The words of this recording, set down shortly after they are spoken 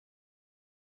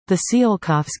The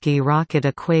Tsiolkovsky rocket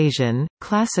equation,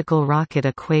 classical rocket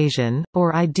equation,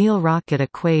 or ideal rocket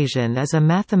equation is a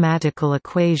mathematical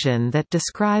equation that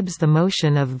describes the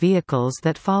motion of vehicles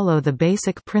that follow the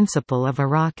basic principle of a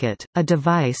rocket, a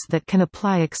device that can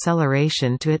apply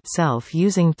acceleration to itself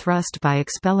using thrust by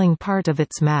expelling part of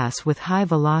its mass with high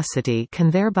velocity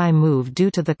can thereby move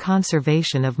due to the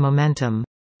conservation of momentum.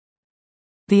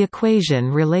 The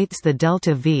equation relates the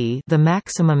delta v, the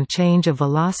maximum change of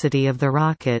velocity of the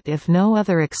rocket if no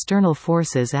other external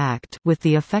forces act, with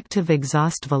the effective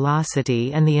exhaust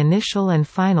velocity and the initial and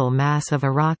final mass of a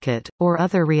rocket, or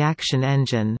other reaction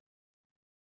engine.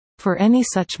 For any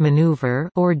such maneuver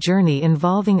or journey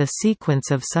involving a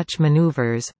sequence of such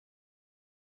maneuvers,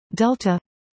 delta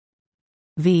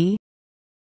v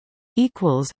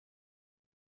equals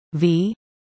v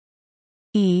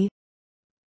e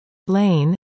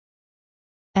lane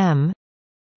m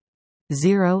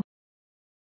 0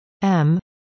 m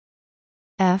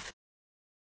f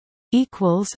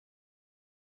equals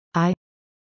I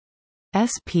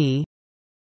sp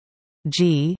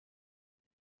g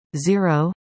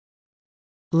 0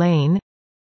 lane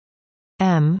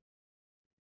m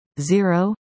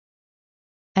 0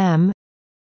 m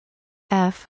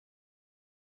f.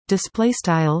 Display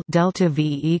style delta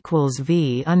v equals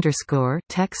v underscore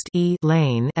text e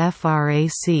lane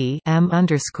frac m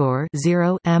underscore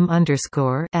 0 m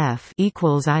underscore f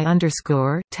equals I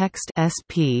underscore text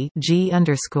sp g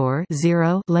underscore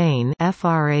 0 lane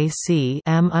frac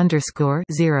m underscore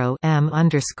 0 m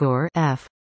underscore f,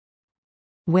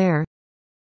 where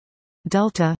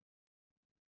delta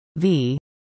v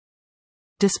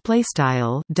display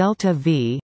style delta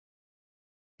v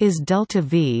is delta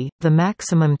v, the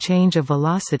maximum change of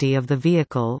velocity of the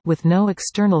vehicle with no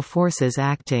external forces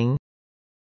acting.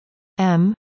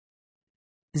 M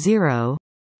 0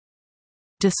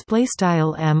 display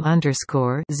style m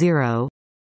underscore 0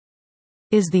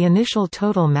 is the initial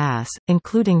total mass,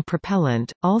 including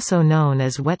propellant, also known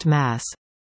as wet mass.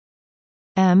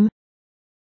 M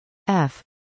f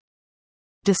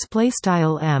display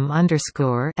style m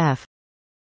underscore f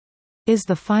is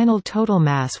the final total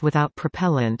mass without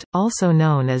propellant, also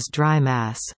known as dry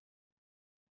mass.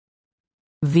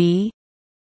 V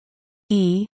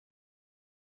E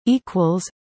equals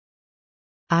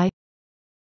I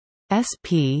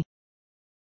sp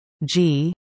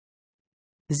g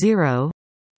 0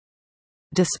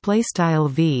 display style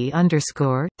v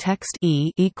underscore text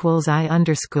e equals I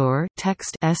underscore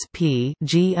text sp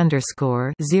g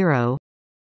underscore 0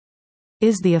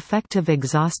 is the effective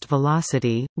exhaust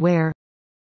velocity, where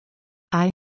I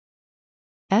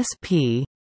sp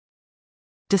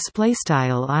display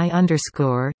style I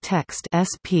underscore text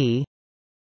sp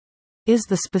is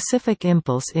the specific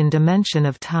impulse in dimension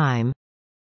of time.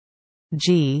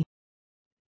 G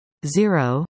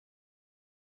 0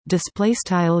 display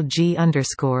style g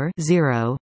underscore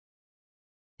 0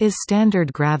 is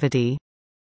standard gravity.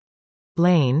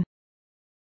 Lane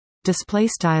display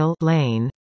style lane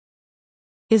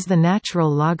is the natural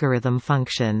logarithm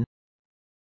function.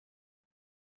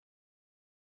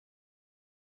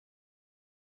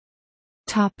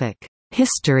 Topic: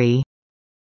 History.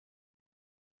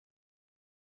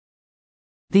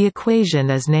 The equation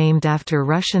is named after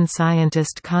Russian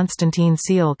scientist Konstantin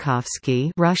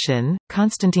Tsiolkovsky, Russian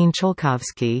Konstantin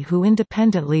Tsiolkovsky, who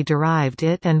independently derived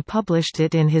it and published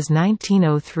it in his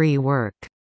 1903 work.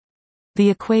 The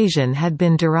equation had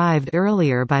been derived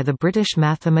earlier by the British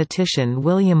mathematician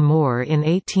William Moore in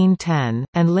 1810,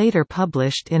 and later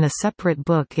published in a separate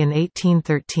book in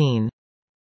 1813.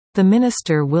 The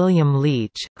minister William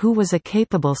Leach, who was a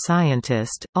capable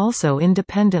scientist, also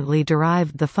independently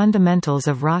derived the fundamentals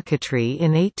of rocketry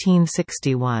in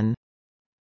 1861.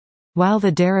 While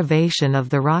the derivation of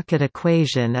the rocket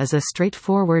equation is a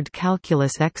straightforward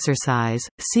calculus exercise,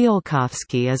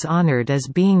 Tsiolkovsky is honored as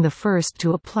being the first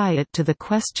to apply it to the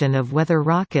question of whether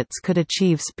rockets could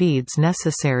achieve speeds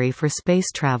necessary for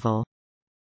space travel.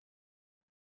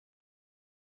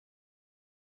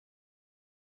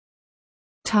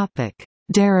 Topic: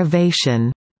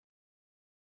 Derivation.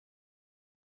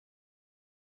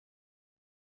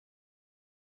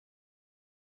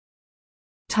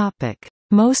 Topic: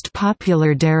 Most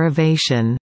popular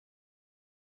derivation.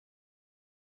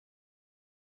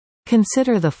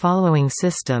 Consider the following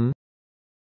system.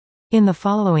 In the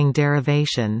following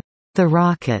derivation, the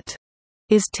rocket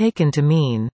is taken to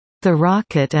mean the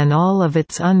rocket and all of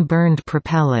its unburned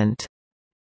propellant.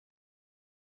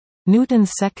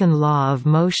 Newton's second law of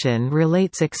motion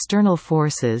relates external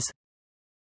forces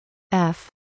F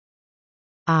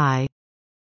I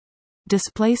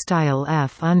display style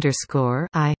F underscore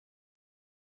I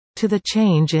to the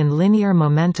change in linear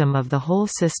momentum of the whole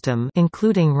system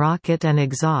including rocket and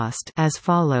exhaust as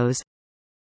follows: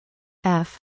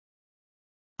 F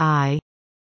I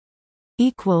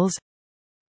equals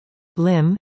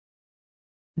lim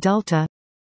delta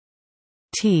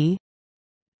T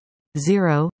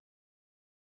 0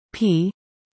 P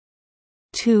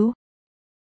 2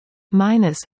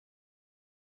 minus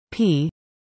P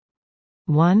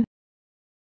 1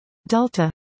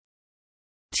 delta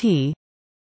T.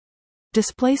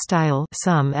 Display style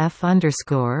sum f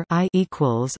underscore I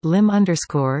equals lim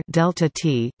underscore delta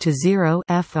T to 0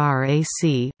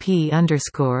 frac P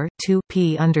underscore 2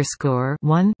 P underscore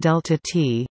 1 delta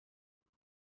T,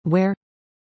 where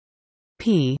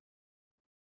P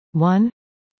 1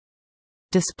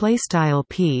 display style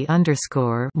P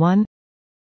underscore 1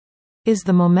 is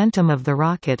the momentum of the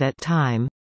rocket at time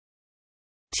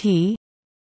T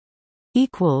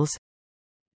equals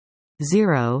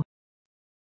 0.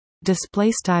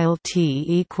 Display style T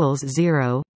equals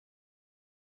 0.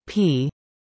 P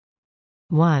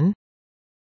 1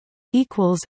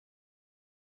 equals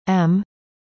M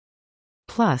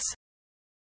plus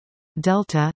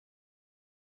delta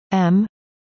M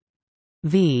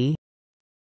V.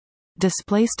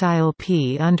 Display style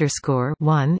P underscore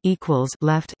 1 equals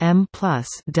left M plus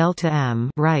delta M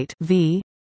right V,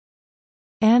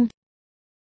 and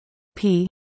P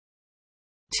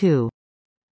 2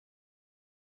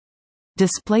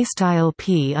 display style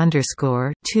P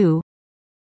underscore 2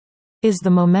 is the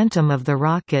momentum of the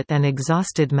rocket and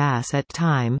exhausted mass at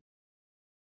time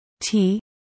T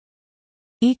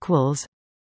equals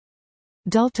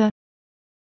delta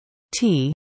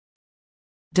T.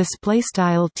 Display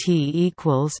style T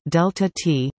equals delta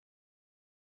T.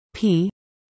 P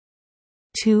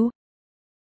 2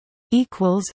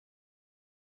 equals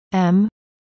M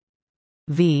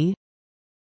V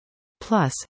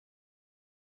plus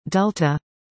delta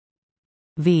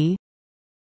V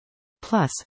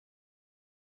plus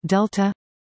delta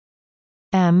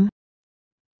M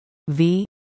V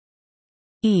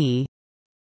E.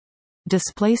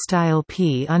 Display style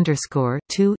P underscore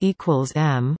 2 equals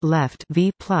M left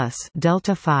V plus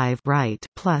delta 5 right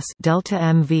plus delta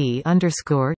MV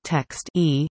underscore text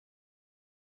E,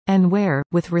 and where,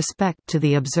 with respect to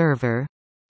the observer,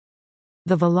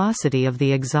 the velocity of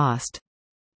the exhaust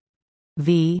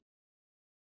V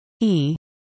E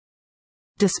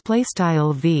display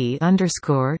style V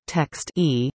underscore text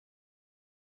E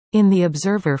in the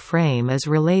observer frame is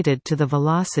related to the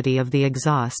velocity of the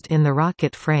exhaust in the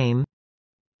rocket frame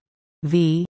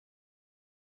V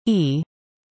E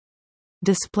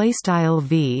display style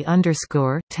V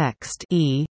underscore text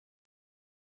E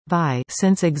by,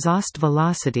 since exhaust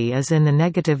velocity is in the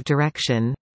negative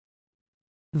direction,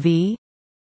 V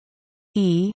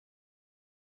E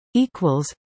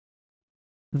equals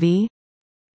V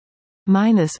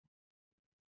minus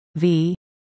V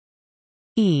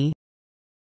E.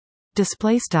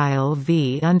 Display style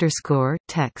V underscore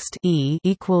text E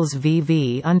equals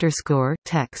VV underscore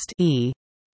text E.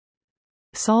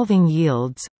 Solving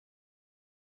yields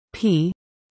P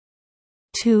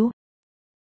 2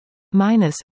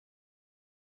 minus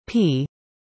P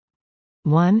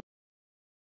 1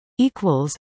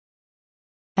 equals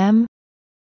M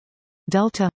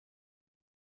delta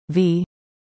V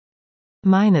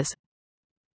minus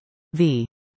V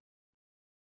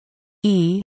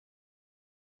E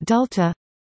delta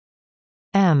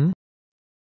M.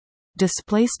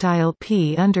 Display style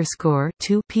P underscore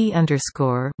 2 P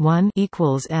underscore 1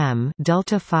 equals M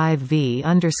delta 5 V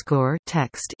underscore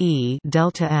text E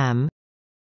delta M,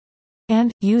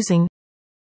 and using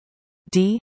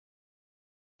D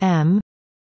M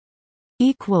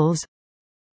equals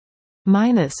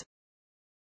minus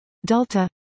delta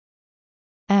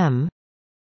M.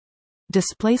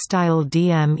 Display style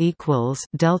dm equals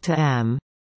delta M.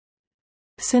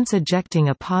 Since ejecting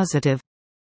a positive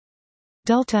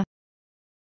delta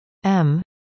M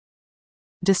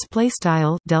display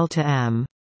style delta M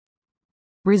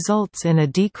results in a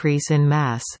decrease in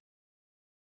mass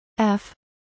F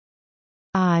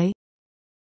I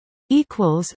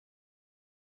equals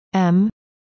M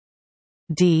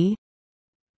D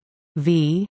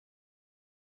V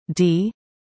D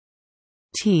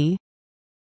T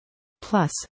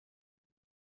plus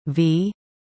V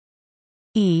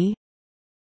E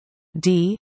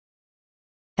D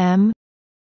M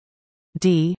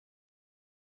D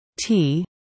T.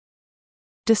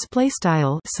 Display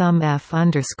style sum f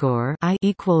underscore I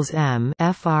equals M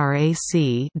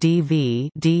frac dv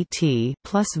dt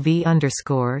plus v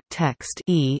underscore text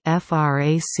E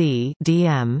frac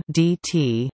dm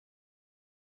dt.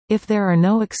 If there are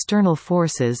no external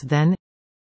forces, then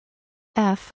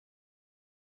f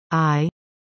I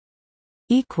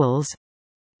equals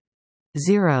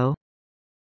 0.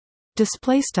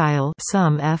 Display style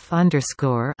sum f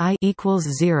underscore I equals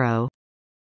 0.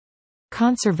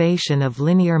 Conservation of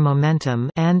linear momentum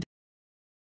and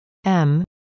m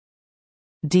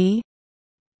d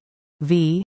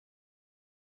v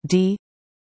d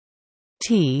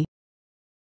t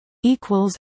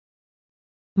equals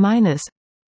minus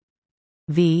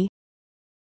v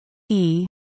e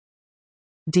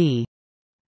d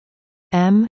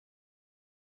m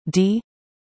d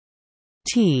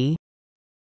t.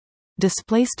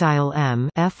 Display style m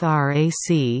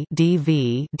frac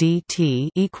dv dt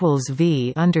equals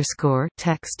v underscore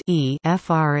text e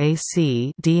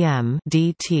frac dm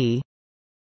dt.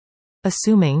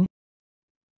 Assuming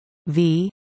v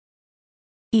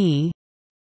e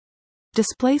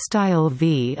display style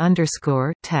v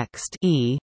underscore text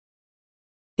e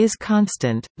is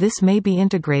constant, this may be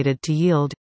integrated to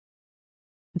yield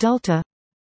delta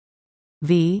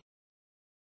v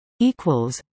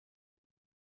equals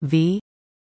v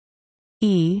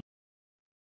e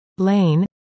lane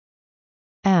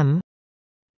m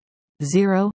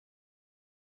 0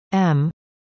 m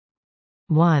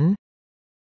 1.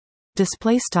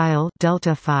 Display style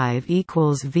delta 5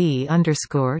 equals v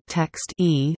underscore text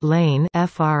e lane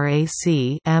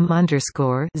frac m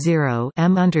underscore 0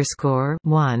 m underscore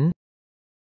 1,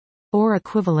 or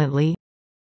equivalently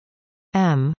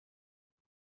m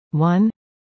 1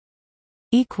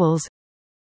 equals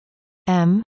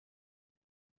m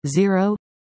 0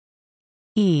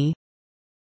 e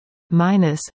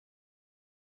minus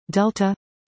delta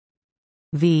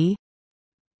v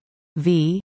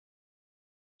v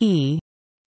e.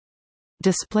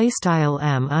 Display style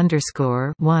m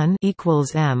underscore 1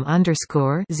 equals m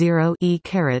underscore 0 e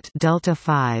caret delta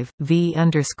 5 v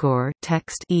underscore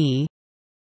text e,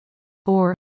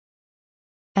 or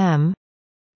m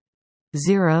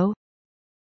 0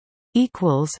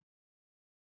 equals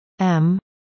m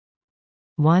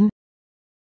 1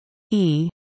 e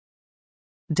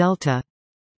delta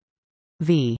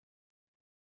v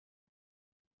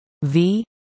v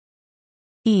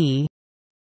e.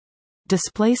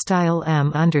 Display style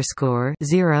m underscore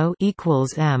 0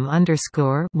 equals m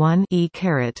underscore 1 e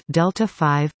caret delta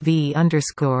 5 v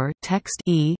underscore text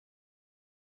e,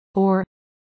 or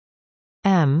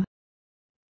m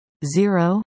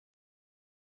 0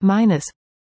 minus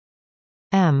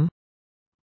m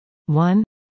 1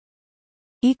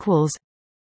 equals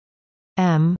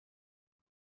m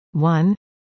 1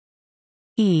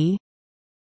 e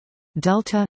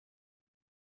delta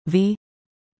v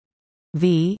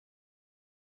v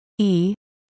e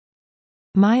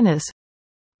minus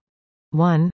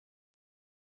 1.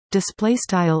 Display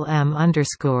style m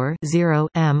underscore 0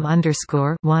 m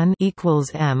underscore 1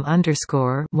 equals m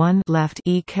underscore 1 left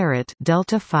e caret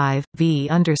delta 5 v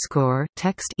underscore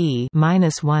text e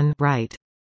minus 1 right,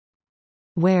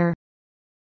 where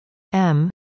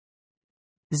m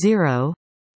 0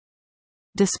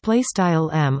 display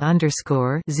style m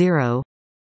underscore 0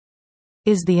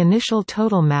 is the initial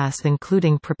total mass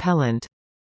including propellant,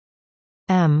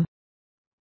 m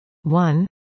 1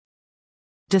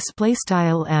 display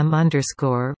style m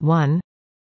underscore 1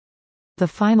 the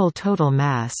final total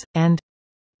mass, and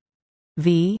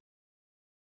v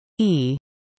e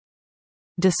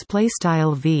display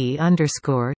style v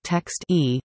underscore text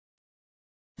e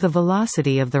the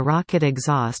velocity of the rocket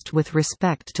exhaust with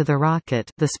respect to the rocket,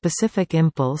 the specific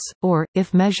impulse, or,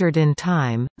 if measured in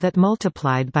time, that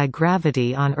multiplied by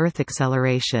gravity on Earth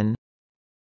acceleration.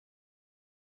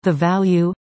 The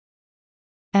value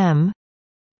m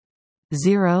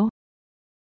 0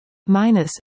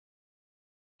 minus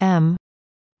m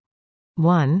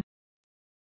 1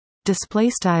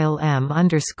 display style m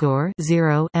underscore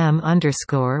 0 m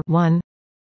underscore 1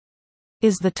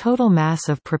 is the total mass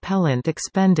of propellant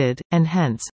expended, and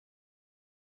hence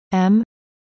m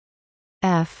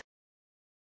f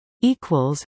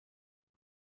equals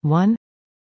 1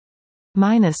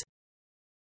 minus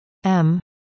m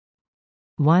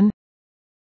 1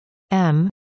 m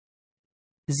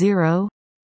 0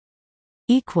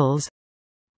 equals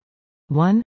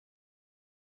 1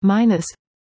 minus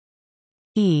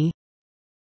e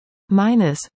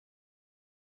minus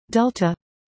delta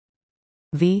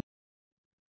v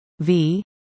v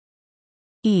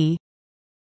e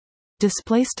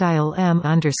display style m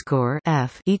underscore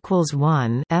f equals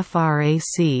 1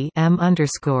 frac m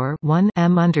underscore 1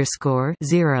 m underscore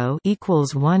 0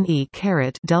 equals 1 e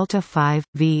caret delta 5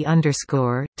 v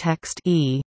underscore text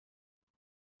e,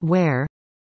 where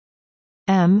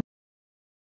m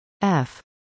f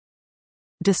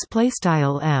display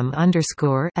style m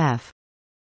underscore f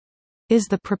is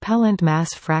the propellant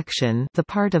mass fraction, the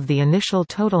part of the initial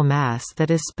total mass that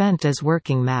is spent as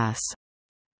working mass.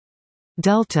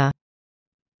 Delta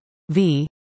V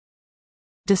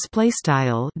display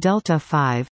style delta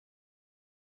 5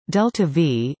 delta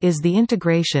V is the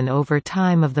integration over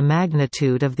time of the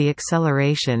magnitude of the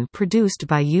acceleration produced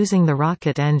by using the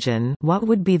rocket engine. What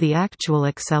would be the actual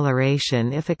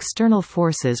acceleration if external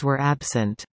forces were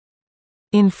absent?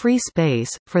 In free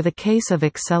space, for the case of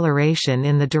acceleration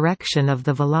in the direction of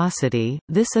the velocity,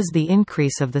 this is the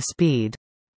increase of the speed.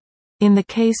 In the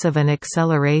case of an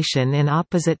acceleration in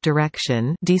opposite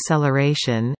direction,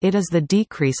 deceleration, it is the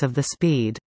decrease of the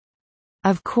speed.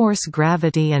 Of course,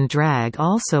 gravity and drag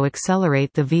also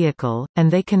accelerate the vehicle, and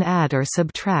they can add or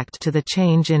subtract to the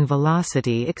change in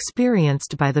velocity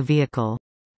experienced by the vehicle.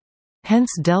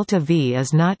 Hence delta V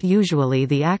is not usually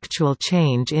the actual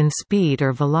change in speed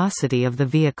or velocity of the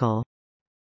vehicle.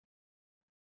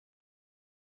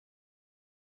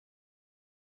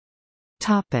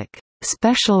 Topic: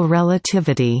 Special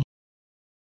relativity.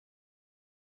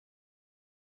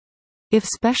 If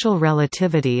special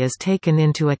relativity is taken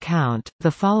into account,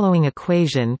 the following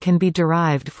equation can be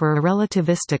derived for a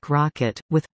relativistic rocket,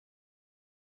 with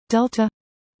delta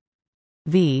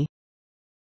V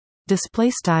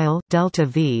displaystyle delta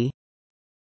V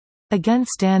again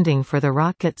standing for the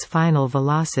rocket's final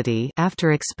velocity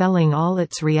after expelling all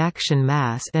its reaction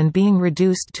mass and being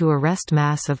reduced to a rest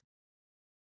mass of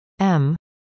m1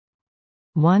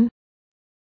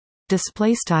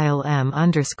 displaystyle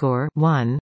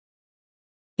m_1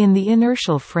 in the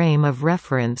inertial frame of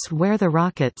reference where the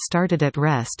rocket started at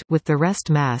rest, with the rest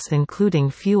mass including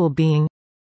fuel being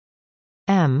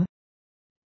m0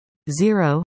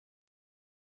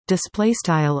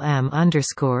 displaystyle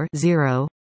m_0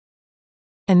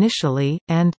 initially,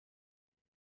 and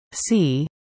c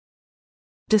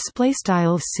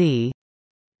displaystyle c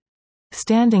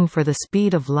standing for the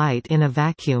speed of light in a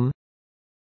vacuum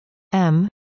m0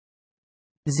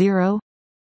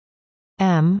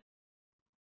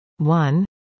 m1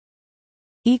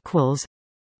 equals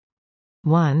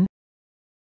 1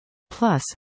 plus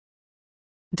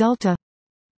delta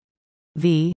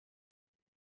V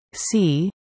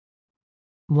c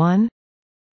 1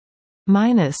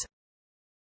 minus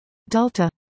delta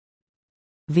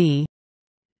V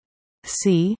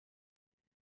c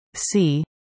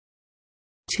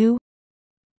 2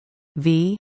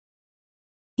 V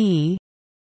E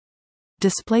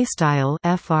display style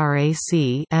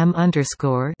frac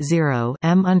m_0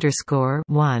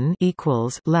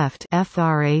 equals left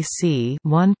frac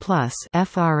 1 plus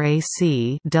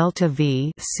frac delta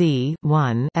V c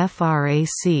 1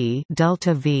 frac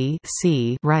delta V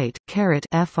c right caret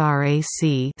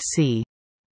frac c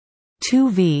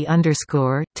 2 V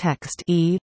underscore text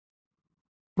E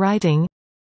writing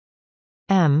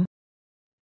m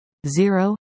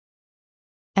 0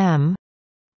 m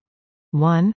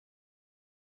 1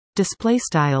 display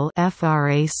style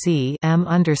frac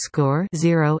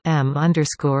m_0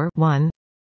 m_1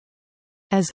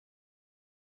 as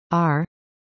r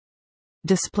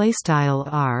display style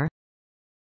r.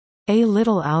 A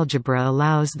little algebra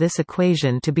allows this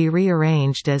equation to be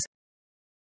rearranged as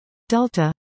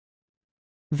delta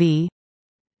V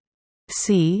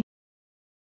c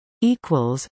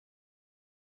equals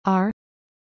r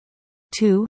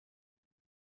 2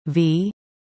 V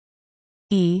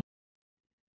E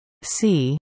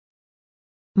c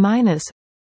minus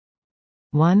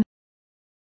 1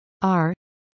 r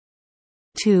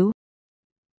 2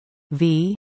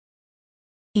 V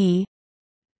E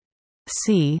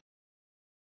c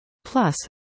plus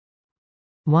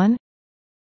 1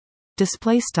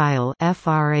 display style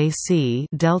frac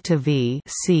delta V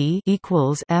c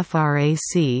equals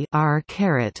frac r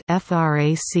caret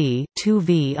frac 2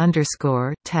 V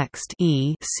underscore text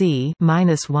E c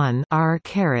minus 1 r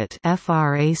caret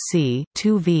frac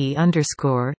 2 V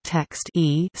underscore text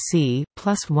E c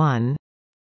plus 1.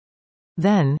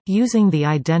 Then, using the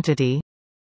identity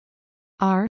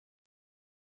r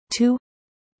 2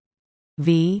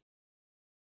 V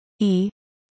E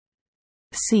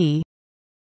c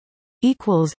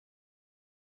equals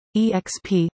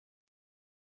exp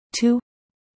 2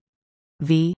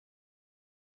 V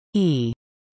E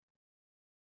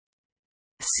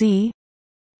c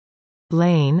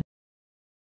lane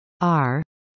r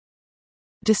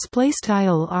display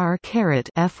style r caret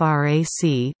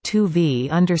frac 2 V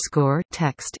underscore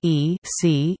text E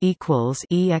c equals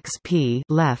exp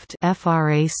left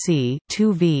frac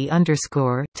 2 V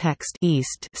underscore text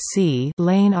east c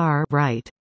lane r right.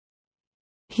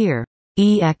 Here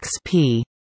exp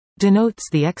denotes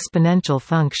the exponential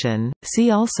function. See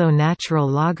also natural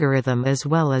logarithm as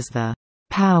well as the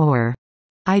power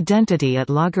identity at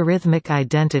logarithmic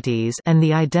identities and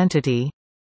the identity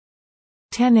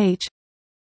tan h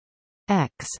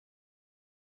x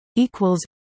equals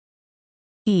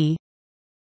e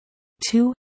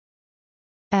 2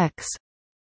 x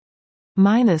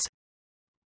minus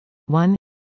 1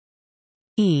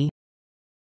 e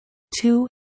 2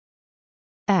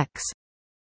 x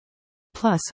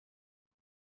plus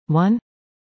 1.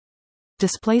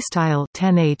 Display style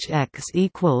tan h x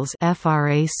equals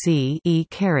frac e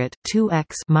caret 2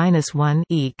 x minus 1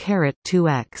 e caret 2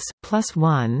 x plus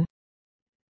 1.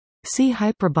 See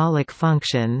hyperbolic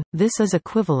function. This is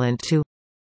equivalent to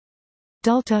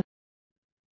delta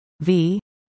v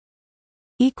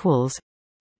equals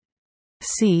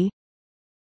c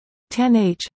tan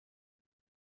h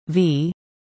v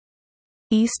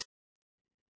east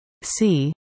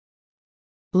c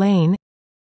lane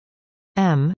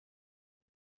m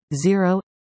 0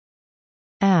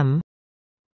 m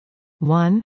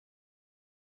 1.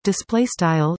 Display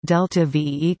style delta v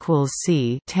equals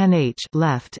c tan h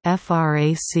left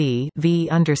frac v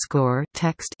underscore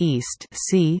text east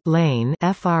c lane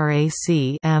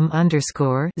frac m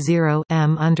underscore 0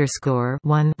 m underscore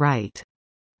 1 right.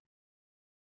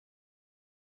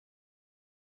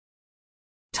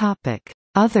 Topic: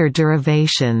 Other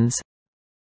derivations.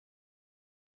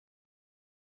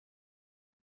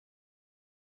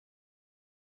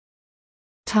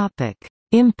 Topic: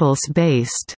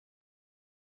 Impulse-based.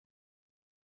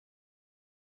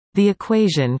 The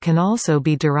equation can also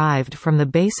be derived from the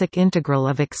basic integral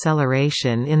of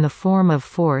acceleration in the form of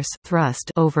force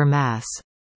thrust over mass.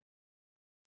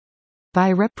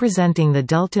 By representing the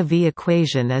delta v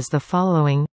equation as the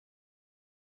following: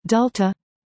 delta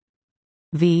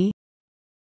v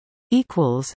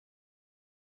equals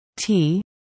t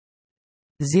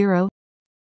 0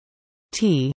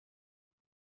 t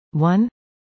 1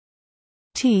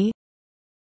 t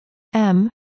m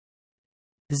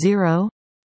 0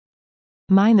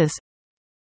 minus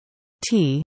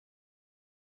t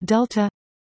delta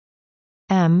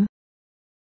m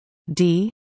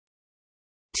d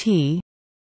t.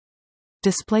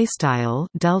 Display style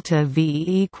delta v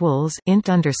equals int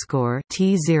underscore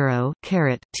t 0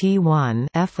 caret t 1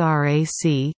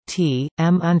 frac t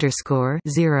m underscore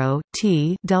 0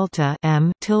 t delta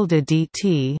m tilde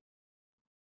dt,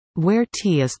 where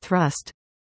t is thrust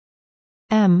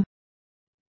m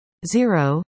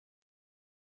 0.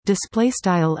 Display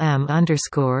style m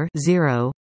underscore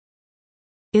 0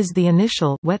 is the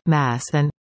initial wet mass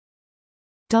and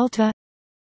delta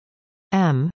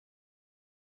m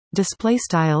display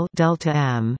style delta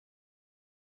m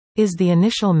is the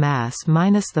initial mass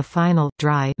minus the final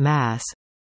dry mass,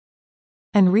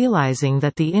 and realizing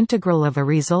that the integral of a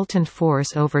resultant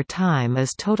force over time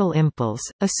is total impulse,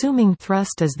 assuming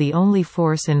thrust is the only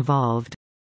force involved,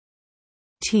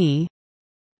 t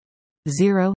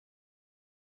 0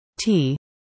 t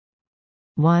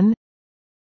 1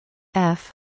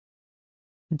 f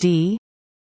d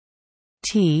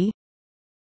t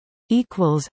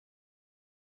equals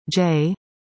j.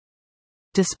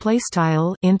 Display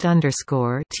style int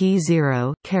underscore t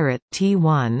 0 caret t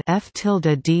 1 f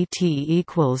tilde dt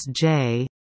equals j.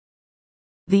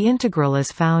 The integral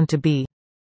is found to be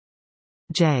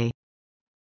j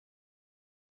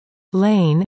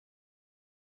lane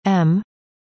m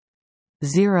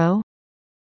 0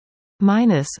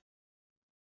 minus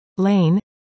lane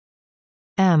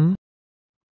m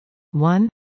 1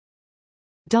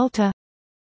 delta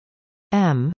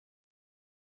m.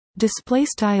 Display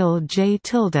style j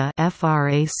tilde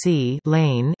frac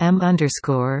lane m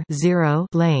underscore 0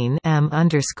 lane m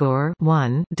underscore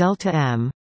 1 delta m.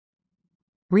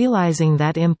 Realizing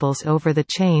that impulse over the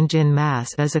change in mass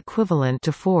is equivalent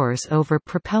to force over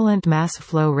propellant mass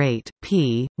flow rate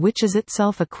p, which is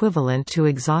itself equivalent to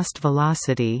exhaust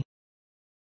velocity,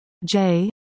 j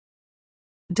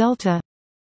delta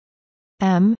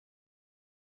m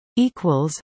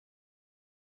equals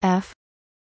f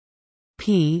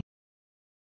p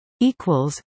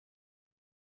equals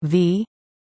v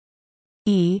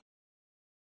e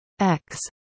x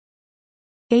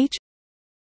h.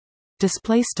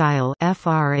 Display style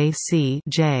frac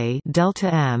j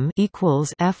delta m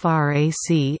equals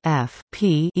frac f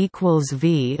p equals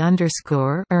v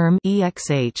underscore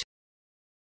exh.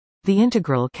 The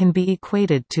integral can be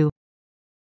equated to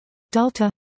delta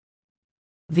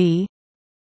v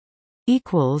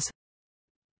equals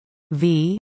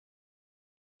v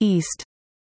east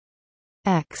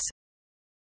x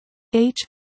h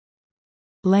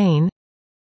lane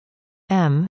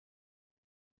m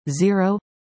 0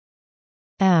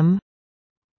 m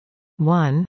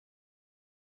 1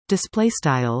 display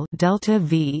style delta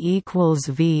v equals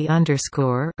v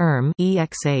underscore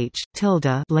exh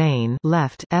tilde lane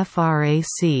left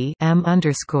frac m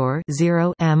underscore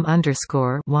 0 m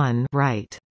underscore 1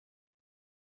 right.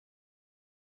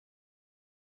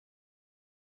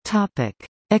 Topic: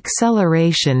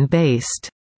 acceleration based.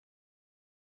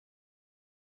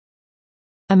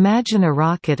 Imagine a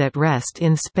rocket at rest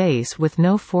in space with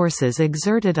no forces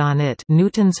exerted on it,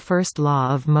 Newton's first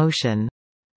law of motion.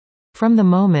 From the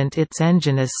moment its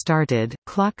engine is started,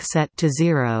 clock set to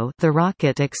 0, the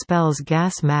rocket expels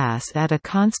gas mass at a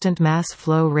constant mass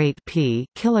flow rate p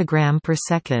kg per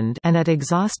second and at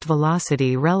exhaust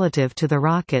velocity relative to the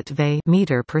rocket v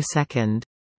meter per second.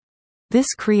 This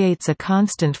creates a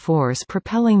constant force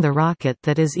propelling the rocket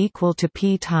that is equal to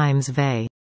p times v.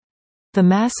 The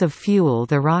mass of fuel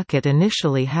the rocket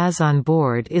initially has on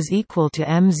board is equal to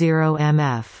m0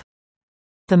 mf.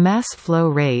 The mass flow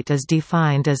rate is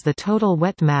defined as the total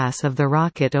wet mass of the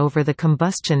rocket over the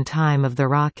combustion time of the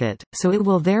rocket, so it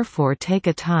will therefore take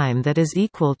a time that is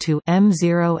equal to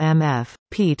m0 mf,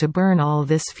 p to burn all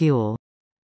this fuel.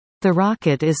 The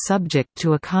rocket is subject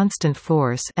to a constant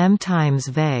force m times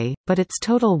v, but its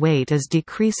total weight is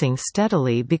decreasing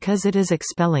steadily because it is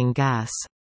expelling gas.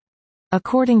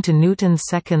 According to Newton's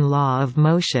second law of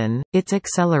motion, its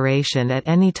acceleration at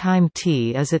any time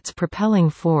t is its propelling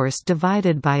force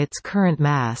divided by its current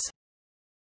mass.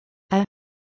 A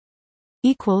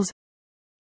equals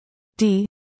d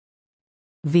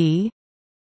v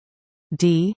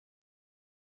d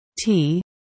t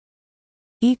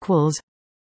equals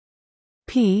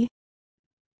p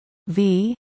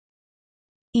v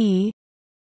e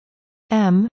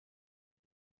m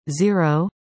 0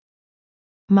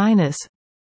 minus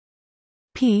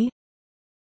p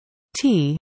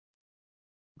t.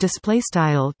 Display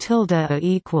style tilde a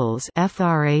equals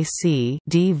frac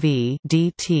dv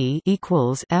dt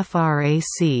equals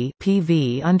frac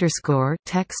pv underscore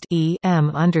text e m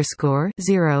underscore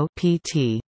 0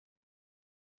 pt.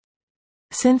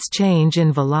 Since change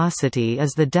in velocity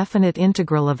is the definite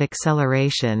integral of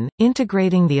acceleration,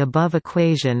 integrating the above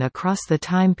equation across the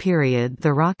time period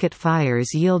the rocket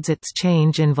fires yields its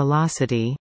change in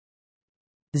velocity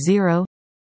 0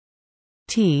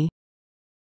 t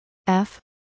f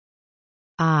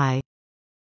I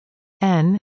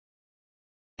n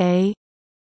a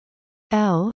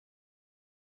l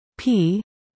p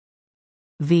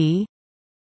v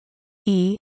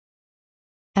e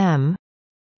m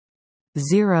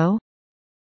 0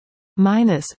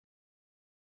 minus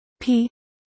p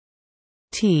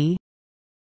t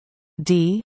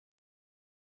d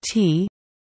t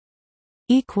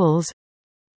equals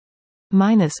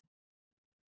minus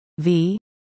v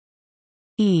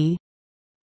e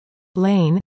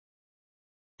lane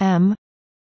m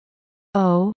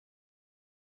o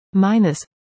minus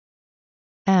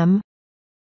m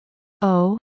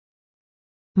o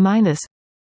minus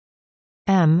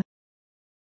m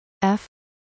f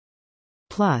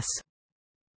plus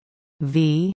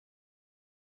v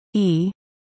e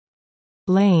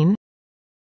lane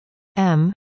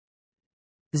m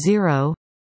 0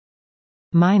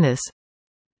 minus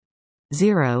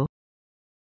 0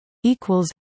 equals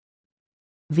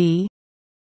v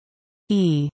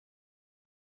e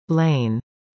lane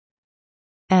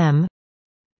m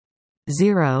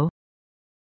 0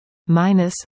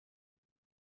 minus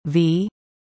v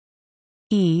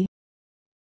e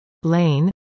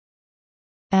lane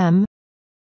m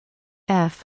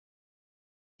f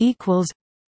equals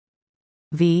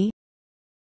v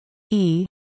e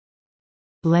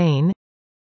lane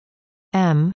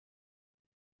m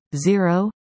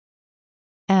 0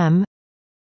 m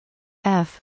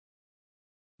f.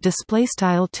 Display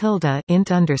style tilde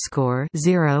int underscore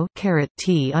 0 caret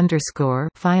t underscore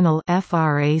final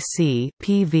frac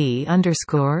pv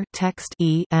underscore text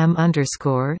e m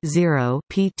underscore 0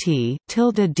 pt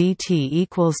tilde dt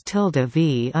equals tilde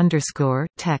v underscore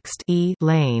text e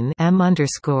lane m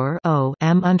underscore o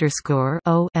m underscore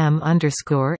o m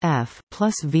underscore f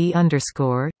plus v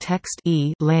underscore text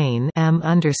e lane m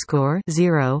underscore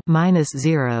 0 minus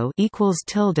 0 equals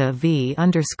tilde v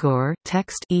underscore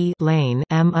text e lane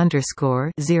m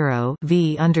underscore 0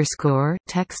 v underscore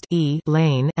text e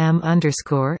lane m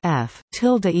underscore f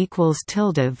tilde equals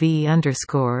tilde v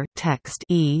underscore text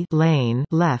e lane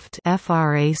left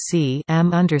frac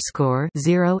m underscore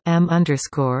 0 m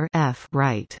underscore f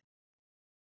right.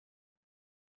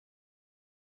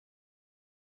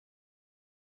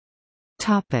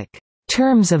 Topic: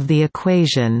 Terms of the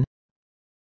equation.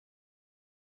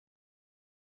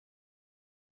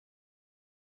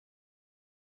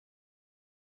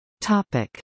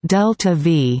 Topic: Delta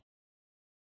V.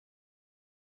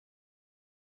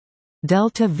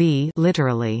 Delta V,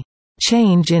 literally,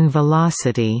 change in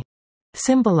velocity,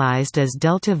 symbolized as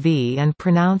delta V and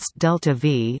pronounced delta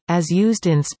V, as used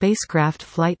in spacecraft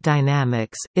flight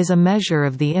dynamics, is a measure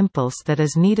of the impulse that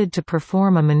is needed to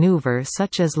perform a maneuver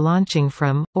such as launching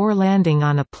from, or landing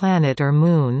on a planet or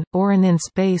moon, or an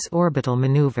in-space orbital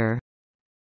maneuver.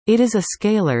 It is a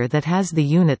scalar that has the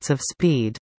units of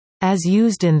speed. As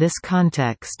used in this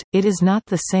context, it is not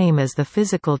the same as the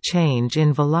physical change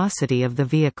in velocity of the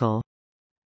vehicle.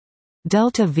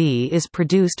 Delta V is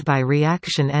produced by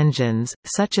reaction engines,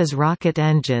 such as rocket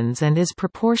engines, and is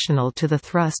proportional to the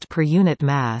thrust per unit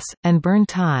mass, and burn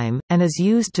time, and is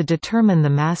used to determine the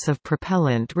mass of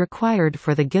propellant required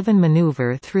for the given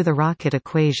maneuver through the rocket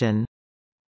equation.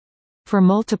 For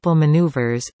multiple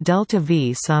maneuvers, delta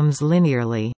V sums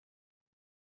linearly.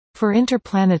 For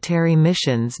interplanetary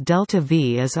missions, delta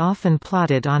V is often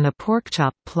plotted on a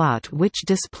porkchop plot which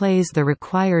displays the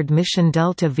required mission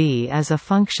delta V as a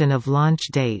function of launch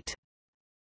date.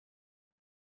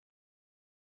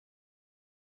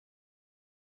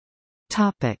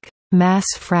 Mass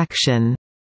fraction.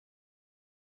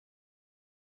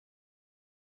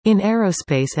 In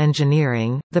aerospace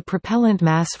engineering, the propellant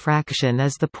mass fraction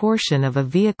is the portion of a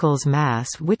vehicle's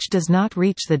mass which does not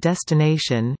reach the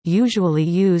destination, usually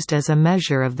used as a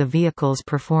measure of the vehicle's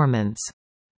performance.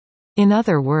 In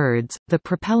other words, the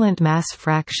propellant mass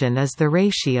fraction is the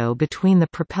ratio between the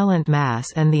propellant mass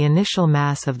and the initial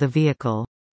mass of the vehicle.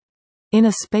 In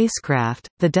a spacecraft,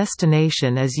 the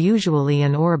destination is usually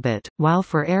an orbit, while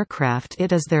for aircraft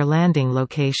it is their landing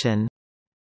location.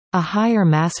 A higher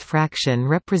mass fraction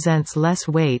represents less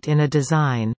weight in a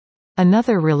design.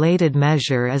 Another related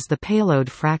measure is the payload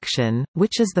fraction,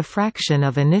 which is the fraction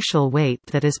of initial weight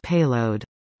that is payload.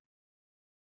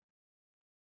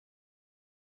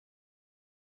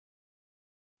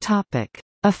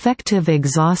 Effective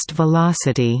exhaust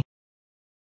velocity.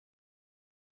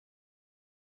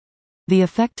 The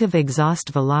effective exhaust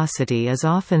velocity is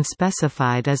often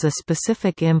specified as a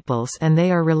specific impulse, and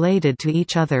they are related to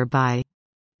each other by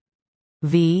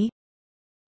V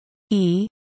E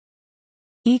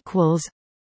equals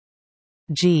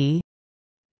G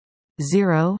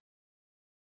 0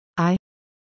 I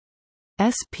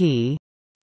SP.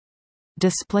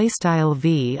 Display style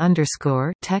V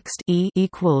underscore text E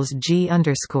equals G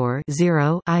underscore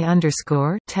 0 I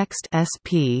underscore text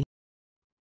SP,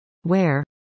 where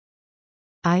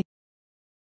I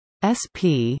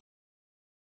SP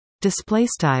display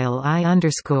style I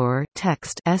underscore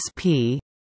text SP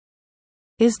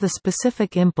is the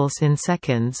specific impulse in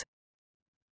seconds.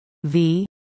 V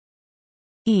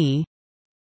E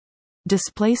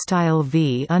display style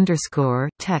V underscore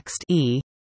text E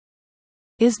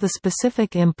is the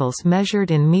specific impulse measured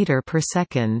in meter per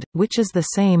second, which is the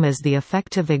same as the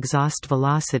effective exhaust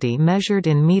velocity measured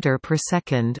in meter per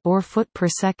second or foot per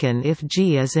second if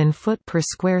g is in foot per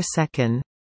square second.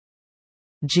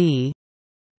 G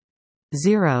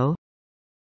 0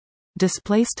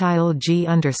 display style G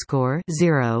underscore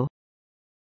 0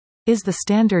 is the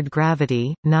standard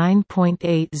gravity,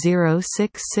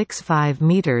 9.80665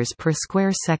 meters per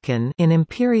square second in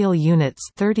imperial units,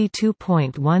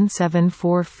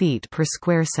 32.174 feet per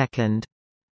square second.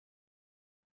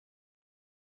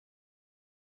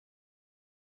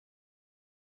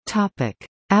 Topic: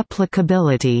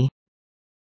 Applicability.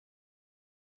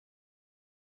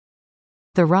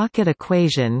 The rocket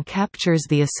equation captures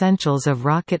the essentials of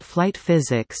rocket flight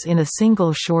physics in a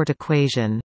single short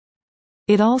equation.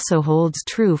 It also holds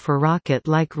true for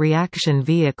rocket-like reaction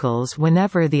vehicles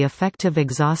whenever the effective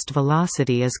exhaust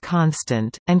velocity is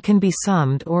constant, and can be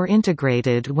summed or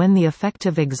integrated when the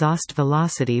effective exhaust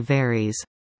velocity varies.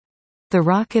 The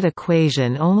rocket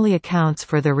equation only accounts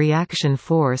for the reaction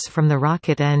force from the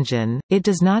rocket engine, it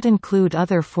does not include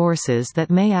other forces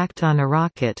that may act on a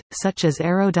rocket, such as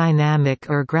aerodynamic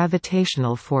or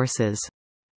gravitational forces.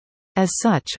 As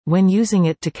such, when using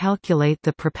it to calculate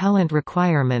the propellant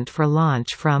requirement for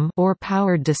launch from or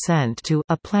powered descent to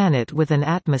a planet with an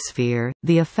atmosphere,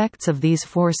 the effects of these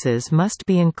forces must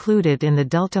be included in the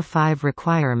delta V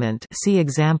requirement. See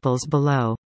examples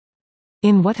below.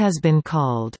 In what has been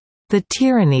called the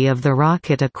tyranny of the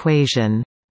rocket equation,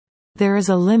 there is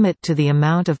a limit to the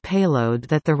amount of payload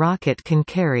that the rocket can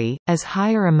carry, as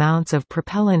higher amounts of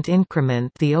propellant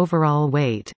increment the overall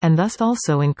weight, and thus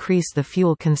also increase the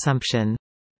fuel consumption.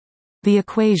 The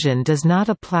equation does not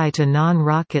apply to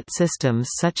non-rocket systems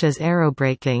such as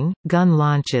aerobraking, gun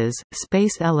launches,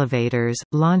 space elevators,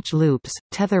 launch loops,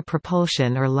 tether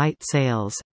propulsion or light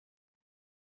sails.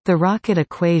 The rocket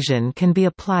equation can be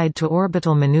applied to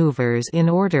orbital maneuvers in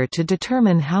order to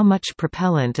determine how much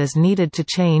propellant is needed to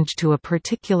change to a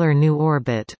particular new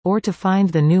orbit, or to find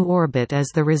the new orbit as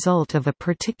the result of a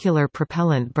particular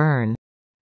propellant burn.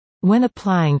 When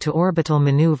applying to orbital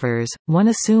maneuvers, one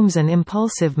assumes an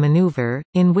impulsive maneuver,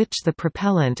 in which the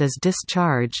propellant is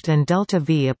discharged and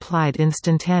delta-v applied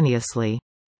instantaneously.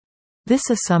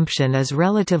 This assumption is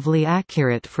relatively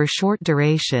accurate for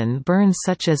short-duration burns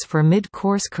such as for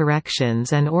mid-course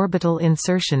corrections and orbital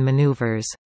insertion maneuvers.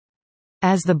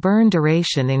 As the burn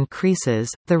duration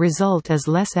increases, the result is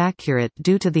less accurate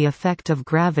due to the effect of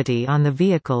gravity on the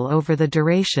vehicle over the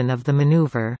duration of the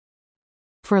maneuver.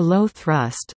 For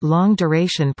low-thrust,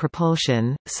 long-duration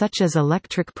propulsion, such as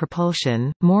electric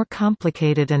propulsion, more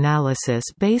complicated analysis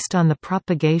based on the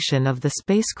propagation of the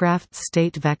spacecraft's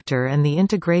state vector and the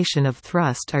integration of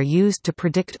thrust are used to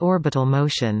predict orbital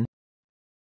motion.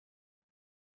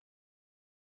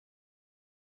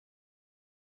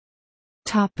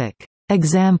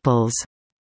 Examples.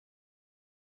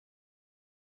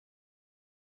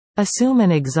 Assume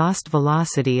an exhaust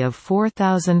velocity of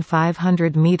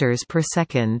 4,500 meters per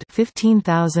second,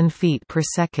 15,000 feet per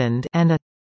second, and a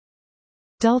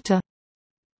delta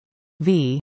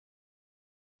v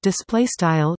display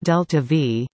style delta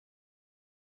v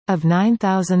of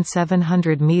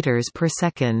 9,700 meters per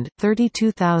second,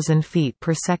 32,000 feet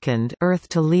per second, Earth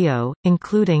to LEO,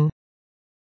 including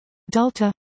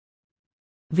delta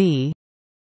v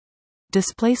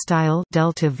display style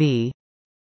delta v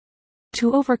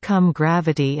to overcome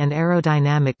gravity and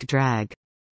aerodynamic drag.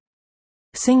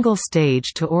 Single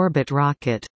stage to orbit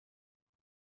rocket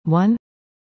 1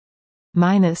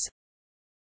 minus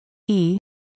e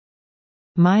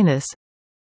minus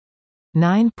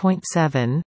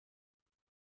 9.7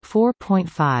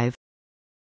 4.5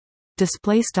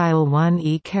 display style 1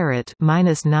 e caret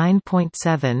minus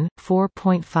 9.7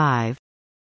 4.5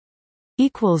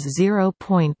 equals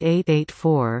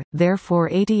 0.884, therefore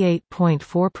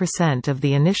 88.4% of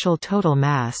the initial total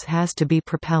mass has to be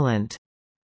propellant.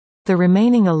 The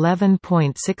remaining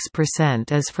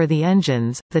 11.6% is for the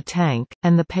engines, the tank,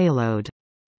 and the payload.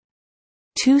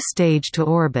 Two-stage to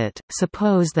orbit,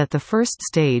 suppose that the first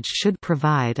stage should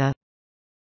provide a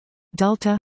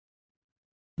delta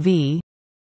v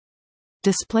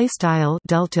display style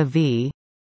delta v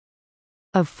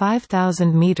of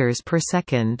 5,000 meters per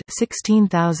second,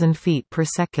 16,000 feet per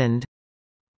second.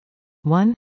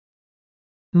 1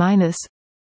 minus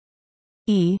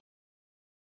e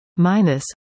minus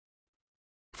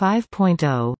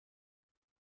 5.0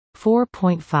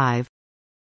 4.5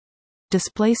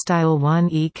 display style 1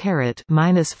 e caret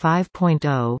minus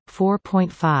 5.0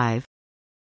 4.5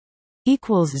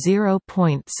 equals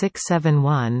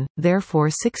 0.671, therefore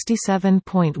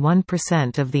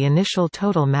 67.1% of the initial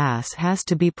total mass has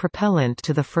to be propellant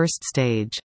to the first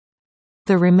stage.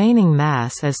 The remaining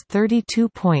mass is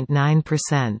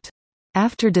 32.9%.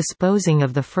 After disposing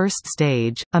of the first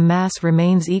stage, a mass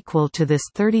remains equal to this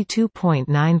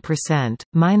 32.9%,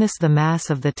 minus the mass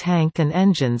of the tank and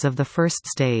engines of the first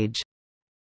stage.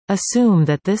 Assume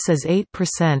that this is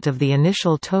 8% of the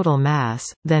initial total mass,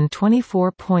 then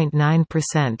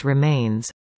 24.9% remains.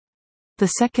 The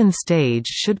second stage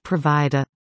should provide a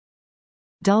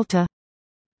delta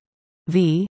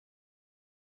v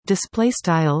display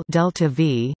style delta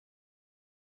v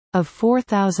of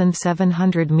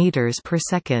 4,700 meters per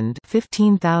second,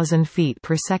 15,000 feet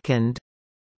per second.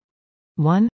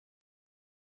 1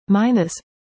 minus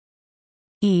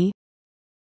e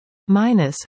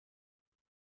minus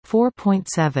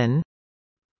 4.7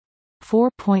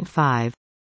 4.5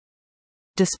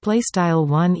 display style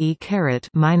 1 e caret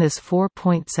minus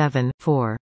 4.7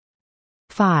 4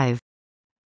 5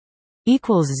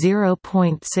 equals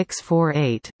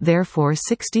 0.648, therefore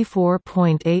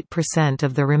 64.8%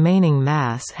 of the remaining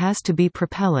mass has to be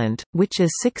propellant, which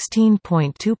is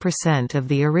 16.2% of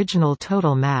the original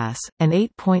total mass, and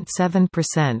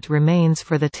 8.7% remains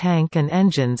for the tank and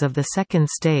engines of the second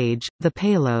stage, the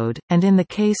payload, and in the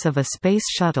case of a space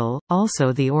shuttle,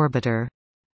 also the orbiter.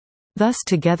 Thus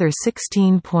together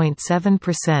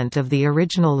 16.7% of the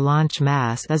original launch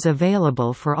mass is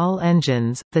available for all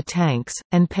engines, the tanks,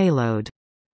 and payload.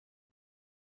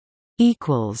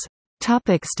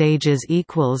 Topic stages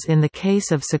equals In the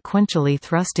case of sequentially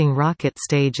thrusting rocket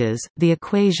stages, the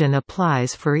equation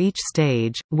applies for each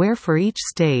stage, where for each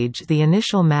stage the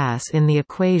initial mass in the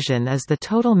equation is the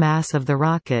total mass of the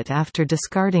rocket after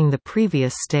discarding the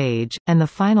previous stage, and the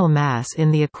final mass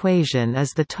in the equation is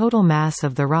the total mass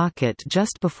of the rocket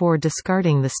just before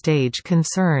discarding the stage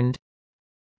concerned.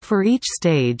 For each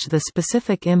stage the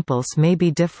specific impulse may be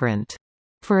different.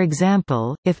 For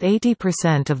example, if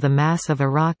 80% of the mass of a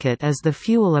rocket is the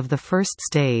fuel of the first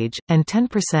stage, and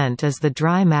 10% is the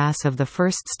dry mass of the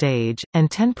first stage, and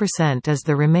 10% is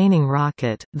the remaining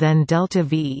rocket, then delta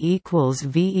V equals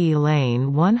VE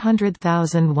lane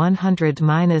 100,100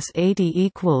 minus 80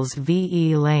 equals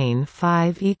VE lane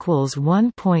 5 equals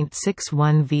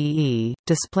 1.61 VE.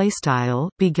 Display style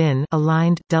begin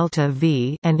aligned delta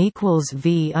V and equals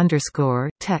V underscore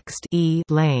text E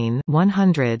lane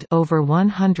 100 over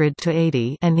 100 to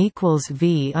 80 and equals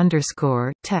V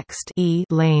underscore text E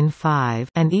lane 5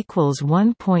 and equals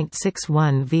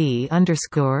 1.61 V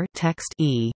underscore text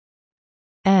E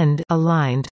end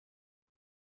aligned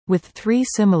with three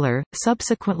similar,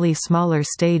 subsequently smaller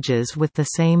stages with the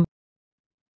same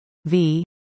V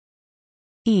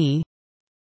E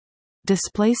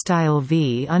display style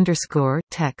V underscore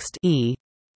text E.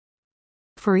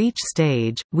 For each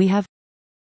stage, we have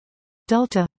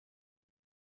delta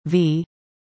V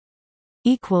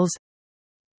equals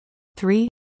 3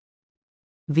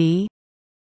 V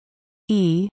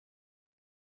E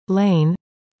lane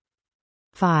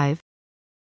 5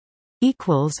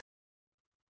 equals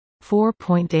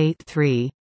 4.83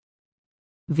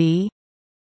 V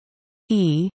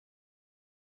E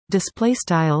display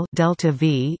style delta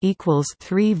V equals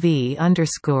 3 V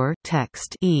underscore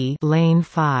text E lane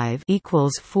 5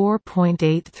 equals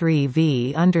 4.83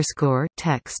 V underscore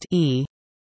text E,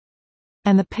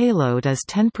 and the payload is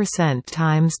 10%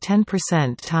 times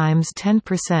 10% times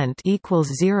 10% equals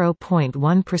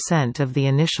 0.1% of the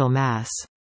initial mass.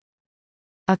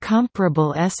 A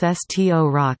comparable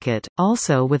SSTO rocket,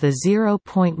 also with a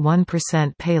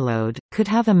 0.1% payload, could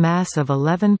have a mass of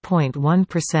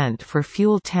 11.1% for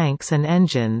fuel tanks and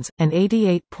engines, and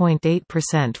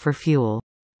 88.8% for fuel.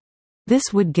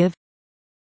 This would give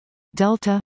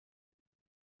delta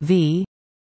V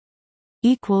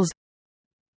equals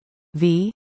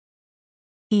V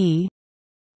E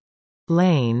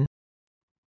lane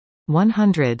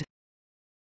 100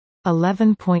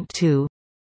 11.2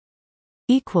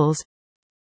 equals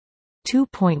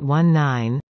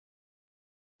 2.19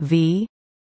 V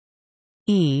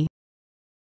E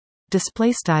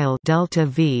display style delta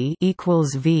V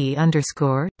equals V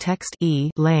underscore text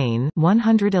E lane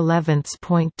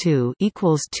 111.2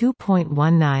 equals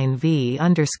 2.19 V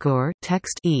underscore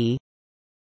text E.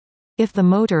 If the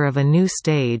motor of a new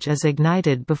stage is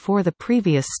ignited before the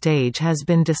previous stage has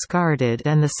been discarded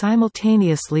and the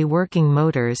simultaneously working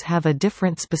motors have a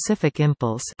different specific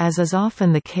impulse, as is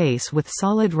often the case with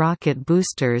solid rocket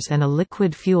boosters and a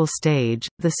liquid fuel stage,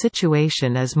 the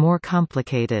situation is more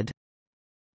complicated.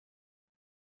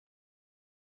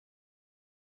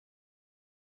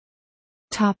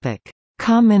 Topic: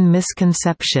 Common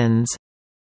misconceptions.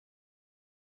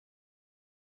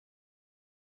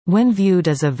 When viewed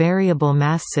as a variable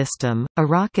mass system, a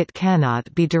rocket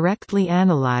cannot be directly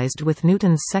analyzed with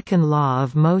Newton's second law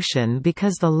of motion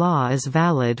because the law is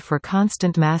valid for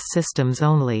constant mass systems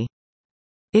only.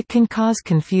 It can cause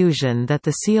confusion that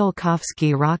the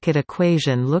Tsiolkovsky rocket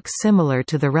equation looks similar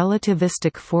to the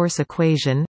relativistic force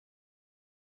equation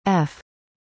F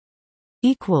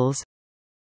equals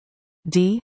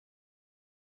d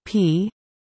p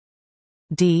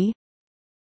d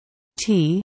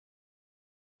t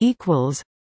equals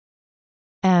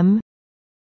m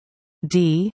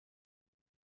d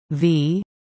v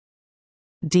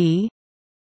d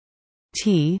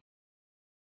t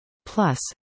plus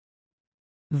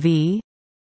v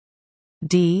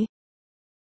d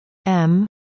m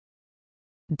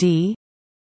d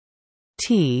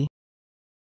t.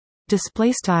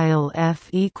 Display style F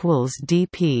equals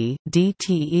dp dt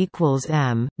equals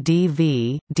m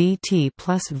dv dt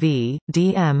plus v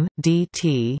dm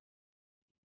dt.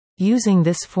 Using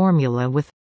this formula with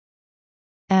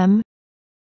m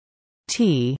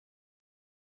t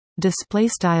display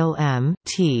style m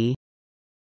t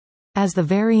as the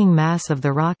varying mass of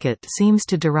the rocket seems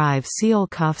to derive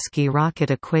Tsiolkovsky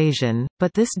rocket equation,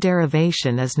 but this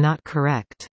derivation is not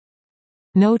correct.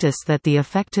 Notice that the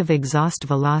effective exhaust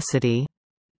velocity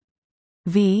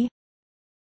v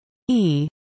e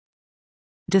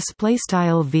display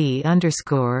style v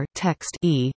underscore text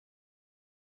e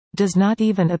does not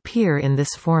even appear in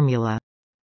this formula.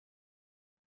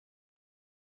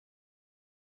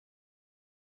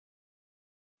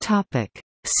 Topic: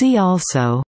 See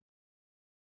also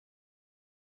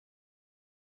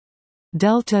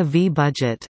delta V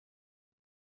budget,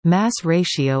 mass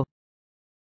ratio,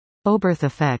 Oberth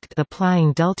effect.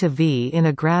 Applying delta V in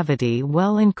a gravity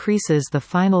well increases the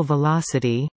final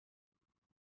velocity,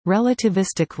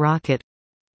 relativistic rocket,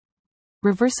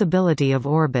 reversibility of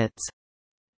orbits,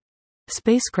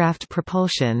 spacecraft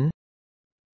propulsion,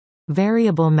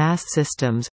 Variable mass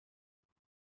systems.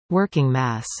 Working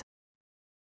mass